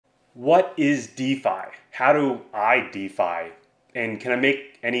What is DeFi? How do I DeFi? And can I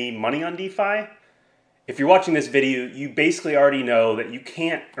make any money on DeFi? If you're watching this video, you basically already know that you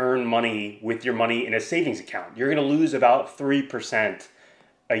can't earn money with your money in a savings account. You're going to lose about 3%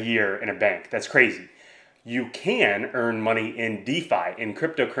 a year in a bank. That's crazy. You can earn money in DeFi, in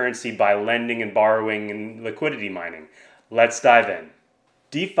cryptocurrency, by lending and borrowing and liquidity mining. Let's dive in.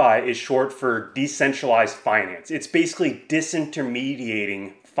 DeFi is short for Decentralized Finance. It's basically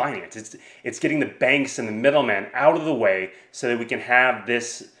disintermediating finance. It's getting the banks and the middleman out of the way so that we can have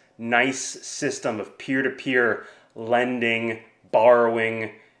this nice system of peer-to-peer lending,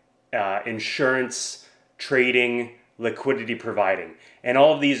 borrowing, insurance, trading, liquidity providing. And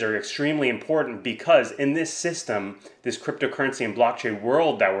all of these are extremely important because in this system, this cryptocurrency and blockchain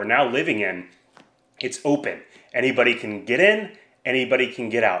world that we're now living in, it's open. Anybody can get in, anybody can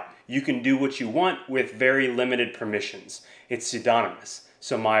get out. You can do what you want with very limited permissions. It's pseudonymous.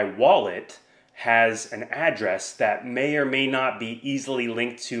 So my wallet has an address that may or may not be easily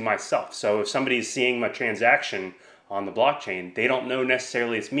linked to myself. So if somebody is seeing my transaction on the blockchain, they don't know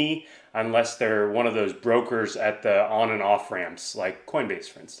necessarily it's me unless they're one of those brokers at the on and off ramps like Coinbase,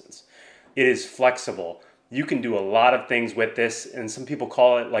 for instance. It is flexible. You can do a lot of things with this, and some people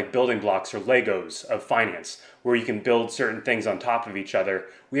call it like building blocks or Legos of finance, where you can build certain things on top of each other.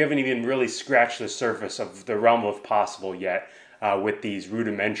 We haven't even really scratched the surface of the realm of possible yet with these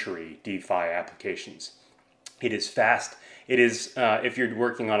rudimentary DeFi applications. It is fast. It is, if you're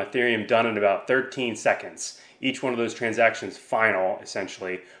working on Ethereum, done in about 13 seconds. Each one of those transactions final,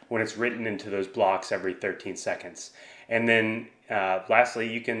 essentially, when it's written into those blocks every 13 seconds. And then lastly,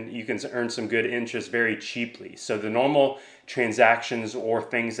 you can earn some good interest very cheaply. So the normal transactions or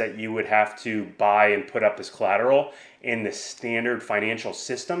things that you would have to buy and put up as collateral in the standard financial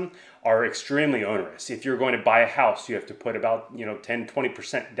system are extremely onerous. If you're going to buy a house, you have to put about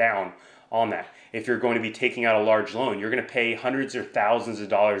 10-20% down on that. If you're going to be taking out a large loan, you're going to pay hundreds or thousands of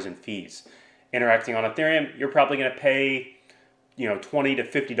dollars in fees. Interacting on Ethereum, you're probably going to pay $20 to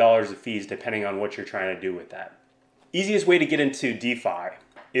 $50 of fees depending on what you're trying to do with that. Easiest way to get into DeFi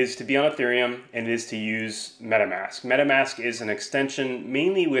is to be on Ethereum, and it is to use Metamask. Metamask is an extension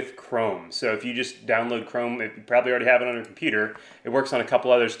mainly with Chrome. So if you just download Chrome, you probably already have it on your computer. It works on a couple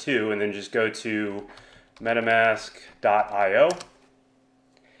others too, and then just go to metamask.io.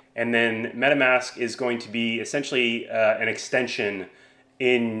 And then Metamask is going to be essentially an extension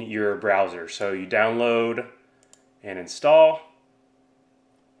in your browser. So you download and install.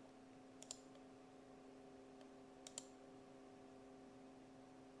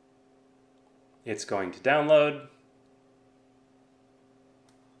 It's going to download.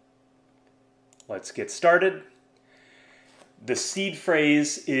 Let's get started. The seed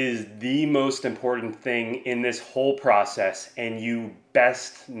phrase is the most important thing in this whole process, and you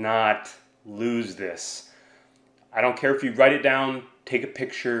best not lose this. I don't care if you write it down, take a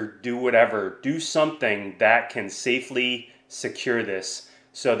picture, do whatever. Do something that can safely secure this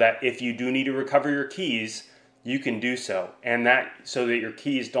so that if you do need to recover your keys, you can do so, and that so that your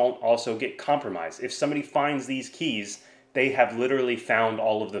keys don't also get compromised. If somebody finds these keys, they have literally found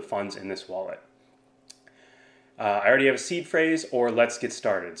all of the funds in this wallet. I already have a seed phrase, or let's get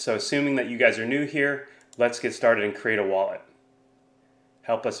started. So assuming that you guys are new here, let's get started and create a wallet.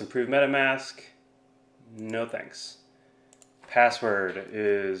 Help us improve MetaMask? No thanks. Password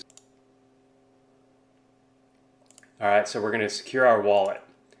is... All right, so we're going to secure our wallet.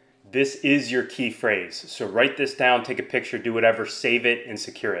 This is your key phrase. So write this down, take a picture, do whatever, save it, and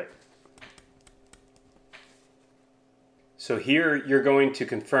secure it. So here you're going to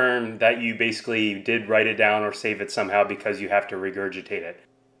confirm that you basically did write it down or save it somehow because you have to regurgitate it.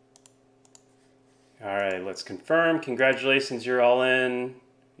 All right, let's confirm. Congratulations, you're all in.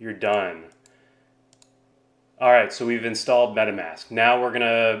 You're done. All right, so we've installed MetaMask. Now we're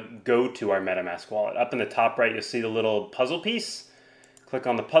gonna go to our MetaMask wallet. Up in the top right, you'll see the little puzzle piece. Click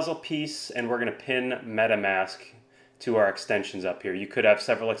on the puzzle piece, and we're going to pin MetaMask to our extensions up here. You could have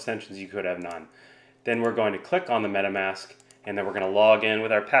several extensions, you could have none. Then we're going to click on the MetaMask, and then we're going to log in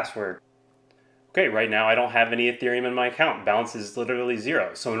with our password. Okay, right now I don't have any Ethereum in my account. Balance is literally zero.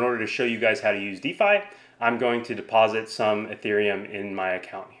 So in order to show you guys how to use DeFi, I'm going to deposit some Ethereum in my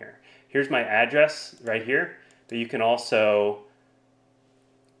account here. Here's my address right here, but you can also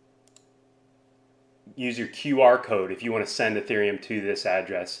use your QR code if you want to send Ethereum to this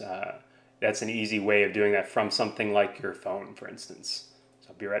address. That's an easy way of doing that from something like your phone, for instance. So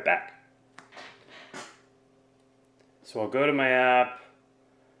I'll be right back. So I'll go to my app,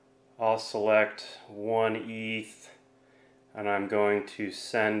 I'll select 1 ETH, and I'm going to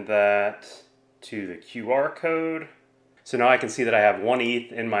send that to the QR code. So now I can see that I have 1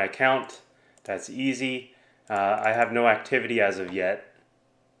 ETH in my account. That's easy. I have no activity as of yet,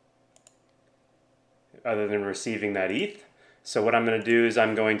 other than receiving that ETH. So what I'm going to do is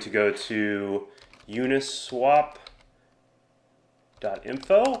I'm going to go to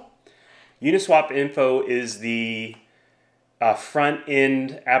uniswap.info. Uniswap info is the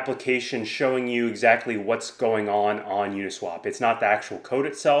front-end application showing you exactly what's going on Uniswap. It's not the actual code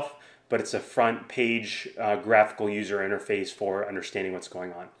itself, but it's a front page graphical user interface for understanding what's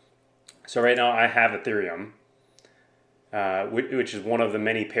going on. So right now I have Ethereum, which is one of the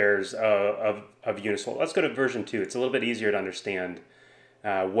many pairs of Uniswap. Let's go to version 2. It's a little bit easier to understand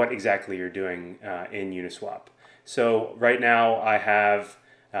what exactly you're doing in Uniswap. So right now I have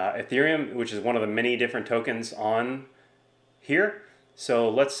Ethereum, which is one of the many different tokens on here. So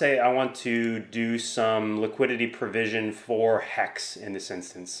let's say I want to do some liquidity provision for Hex in this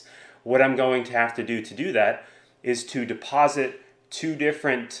instance. What I'm going to have to do that is to deposit 2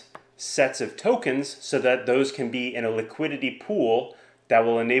 different sets of tokens so that those can be in a liquidity pool that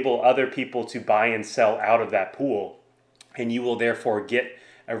will enable other people to buy and sell out of that pool. And you will therefore get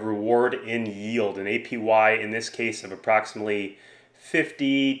a reward in yield, an APY in this case of approximately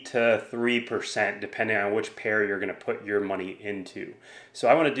 50 to 3% depending on which pair you're going to put your money into. So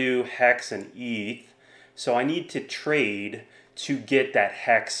I want to do Hex and ETH. So I need to trade to get that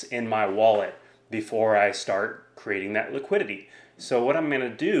Hex in my wallet before I start creating that liquidity. So what I'm going to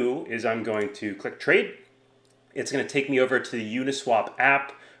do is I'm going to click trade. It's going to take me over to the Uniswap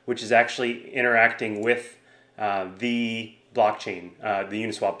app, which is actually interacting with the blockchain, the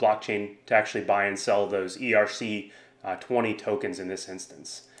Uniswap blockchain, to actually buy and sell those ERC20 tokens in this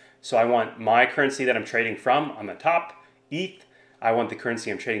instance. So I want my currency that I'm trading from on the top, ETH. I want the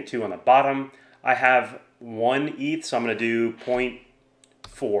currency I'm trading to on the bottom. I have 1 ETH, so I'm going to do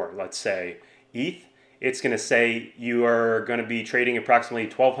 0.4, let's say, ETH. It's going to say you are going to be trading approximately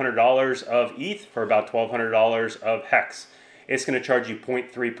 $1,200 of ETH for about $1,200 of Hex. It's going to charge you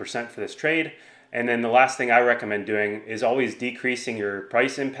 0.3% for this trade. And then the last thing I recommend doing is always decreasing your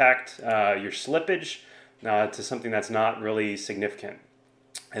price impact, your slippage, to something that's not really significant.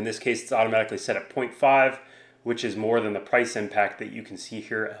 In this case, it's automatically set at 0.5, which is more than the price impact that you can see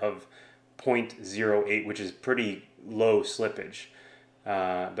here of 0.08, which is pretty low slippage.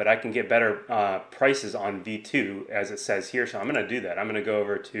 But I can get better prices on V2 as it says here, so I'm going to do that. I'm going to go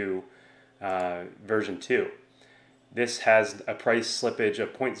over to version 2. This has a price slippage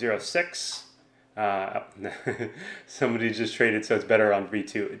of 0.06. Somebody just traded, so it's better on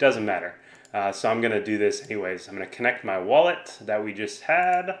V2. It doesn't matter. So I'm going to do this anyways. I'm going to connect my wallet that we just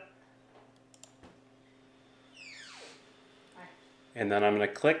had. And then I'm going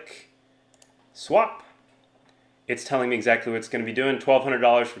to click swap. It's telling me exactly what it's going to be doing.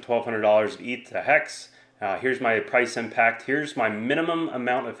 $1,200 for $1,200 of ETH to Hex. Here's my price impact. Here's my minimum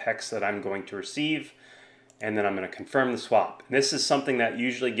amount of Hex that I'm going to receive. And then I'm going to confirm the swap. And this is something that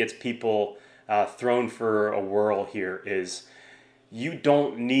usually gets people thrown for a whirl here is you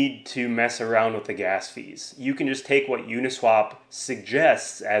don't need to mess around with the gas fees. You can just take what Uniswap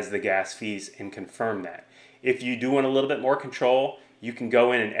suggests as the gas fees and confirm that. If you do want a little bit more control, you can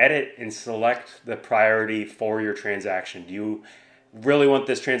go in and edit and select the priority for your transaction. Do you really want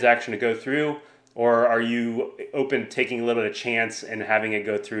this transaction to go through, or are you open to taking a little bit of chance and having it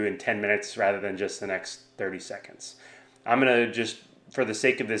go through in 10 minutes rather than just the next 30 seconds? I'm going to just, for the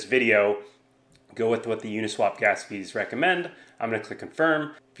sake of this video, go with what the Uniswap gas fees recommend. I'm going to click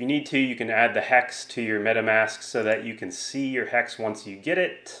confirm. If you need to, you can add the Hex to your Metamask so that you can see your Hex once you get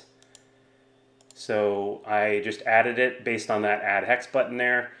it. So I just added it based on that add Hex button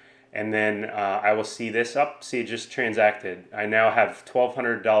there. And then I will see this up. See, it just transacted. I now have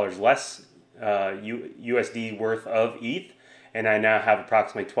 $1,200 less USD worth of ETH. And I now have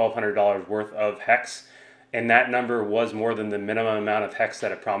approximately $1,200 worth of Hex. And that number was more than the minimum amount of Hex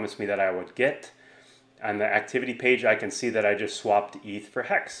that it promised me that I would get. On the activity page, I can see that I just swapped ETH for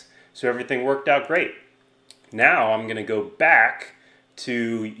Hex. So everything worked out great. Now I'm going to go back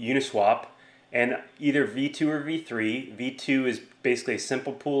to Uniswap and either V2 or V3. V2 is basically a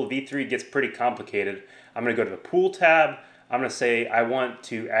simple pool. V3 gets pretty complicated. I'm going to go to the pool tab. I'm going to say I want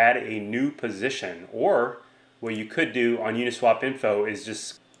to add a new position. Or what you could do on Uniswap info is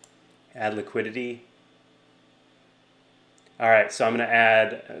just add liquidity. All right, so I'm going to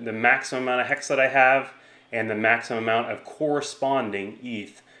add the maximum amount of Hex that I have and the maximum amount of corresponding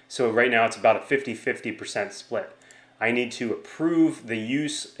ETH. So right now it's about a 50-50% split. I need to approve the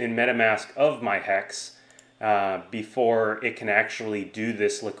use in MetaMask of my Hex before it can actually do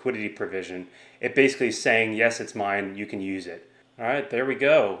this liquidity provision. It basically is saying, yes, it's mine, you can use it. All right, there we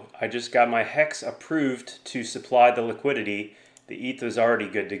go. I just got my hex approved to supply the liquidity. The ETH was already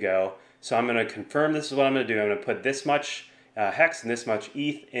good to go. So I'm going to confirm this is what I'm going to do. I'm going to put this much hex and this much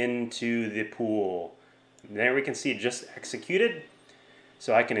ETH into the pool. And there we can see it just executed.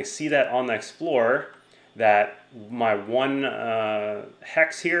 So I can see that on the Explorer that my one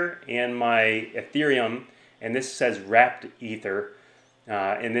hex here and my Ethereum, and this says wrapped Ether.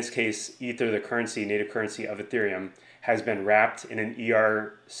 In this case, Ether, the currency, native currency of Ethereum, has been wrapped in an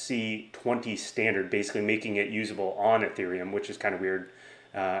ERC20 standard, basically making it usable on Ethereum, which is kind of weird.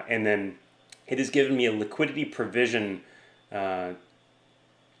 And then it has given me a liquidity provision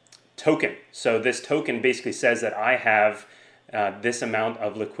token. So this token basically says that I have this amount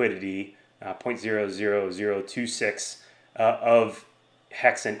of liquidity, 0.00026 of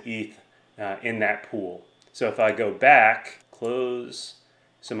hex and ETH in that pool. So if I go back, close,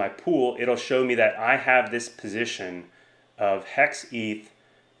 so my pool, it'll show me that I have this position of hex ETH.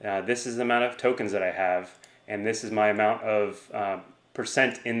 This is the amount of tokens that I have, and this is my amount of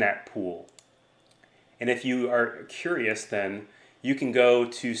percent in that pool. And if you are curious, then you can go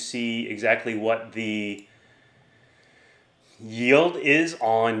to see exactly what the yield is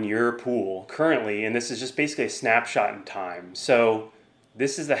on your pool currently, and this is just basically a snapshot in time. So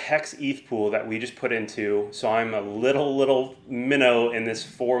this is the hex ETH pool that we just put into. So I'm a little minnow in this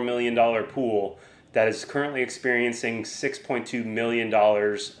 $4 million pool that is currently experiencing $6.2 million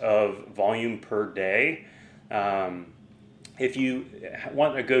of volume per day. If you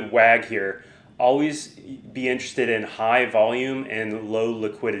want a good wag here, always be interested in high volume and low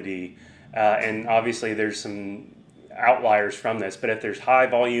liquidity. And obviously there's some outliers from this, but if there's high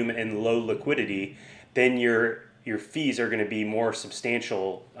volume and low liquidity, then your fees are going to be more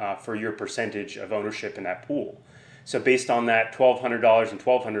substantial for your percentage of ownership in that pool. So based on that $1,200 and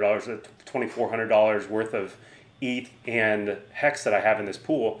 $1,200, $2,400 worth of ETH and hex that I have in this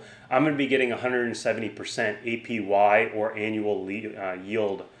pool, I'm going to be getting 170% APY or annual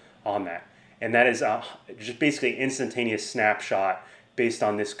yield on that. And that is just basically instantaneous snapshot based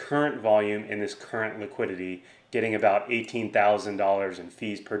on this current volume and this current liquidity, getting about $18,000 in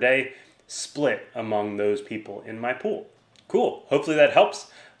fees per day, split among those people in my pool. Cool. Hopefully that helps.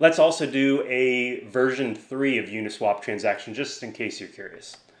 Let's also do a version 3 of Uniswap transaction, just in case you're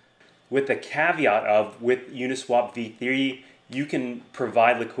curious. With the caveat of, with Uniswap v3, you can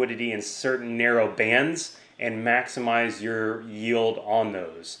provide liquidity in certain narrow bands and maximize your yield on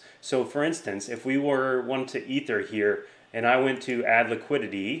those. So for instance, if we want to Ether here, and I went to add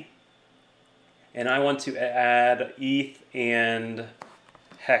liquidity, and I want to add ETH and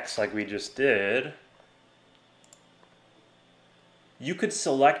hex like we just did, you could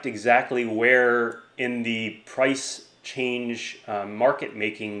select exactly where in the price change market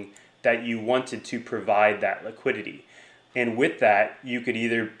making that you wanted to provide that liquidity. And with that, you could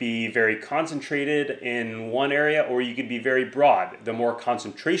either be very concentrated in one area or you could be very broad. The more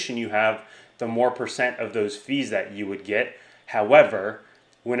concentration you have, the more percent of those fees that you would get. However,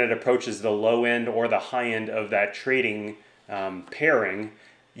 when it approaches the low end or the high end of that trading pairing,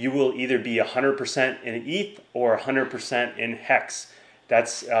 you will either be 100% in ETH or 100% in hex.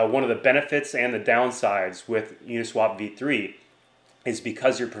 That's one of the benefits and the downsides with Uniswap v3 is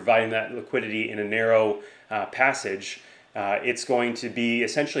because you're providing that liquidity in a narrow passage. It's going to be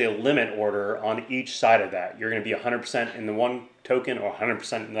essentially a limit order on each side of that. You're going to be 100% in the one token or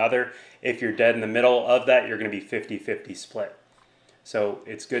 100% in the other. If you're dead in the middle of that, you're going to be 50-50 split. So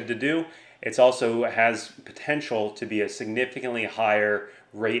it's good to do. It also has potential to be a significantly higher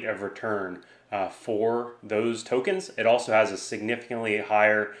rate of return for those tokens. It also has a significantly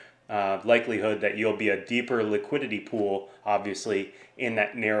higher likelihood that you'll be a deeper liquidity pool, obviously, in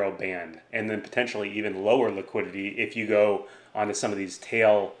that narrow band, and then potentially even lower liquidity if you go onto some of these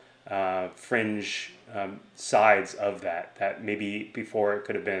tail fringe sides of that maybe before it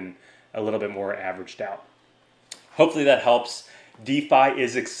could have been a little bit more averaged out. Hopefully that helps. DeFi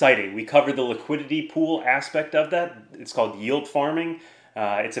is exciting. We covered the liquidity pool aspect of that. It's called yield farming.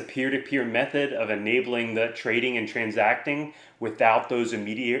 It's a peer-to-peer method of enabling the trading and transacting without those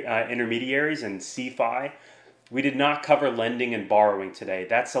intermediaries and CeFi. We did not cover lending and borrowing today.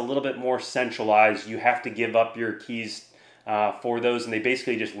 That's a little bit more centralized. You have to give up your keys for those, and they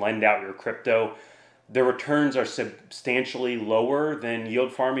basically just lend out your crypto. The returns are substantially lower than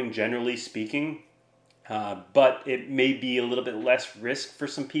yield farming, generally speaking, but it may be a little bit less risk for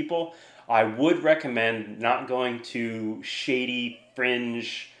some people. I would recommend not going to shady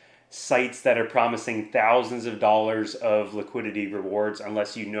fringe sites that are promising thousands of dollars of liquidity rewards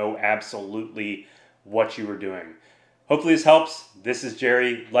unless you know absolutely what you were doing. Hopefully this helps. This is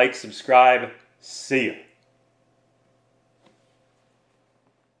Jerry. Like, subscribe. See ya.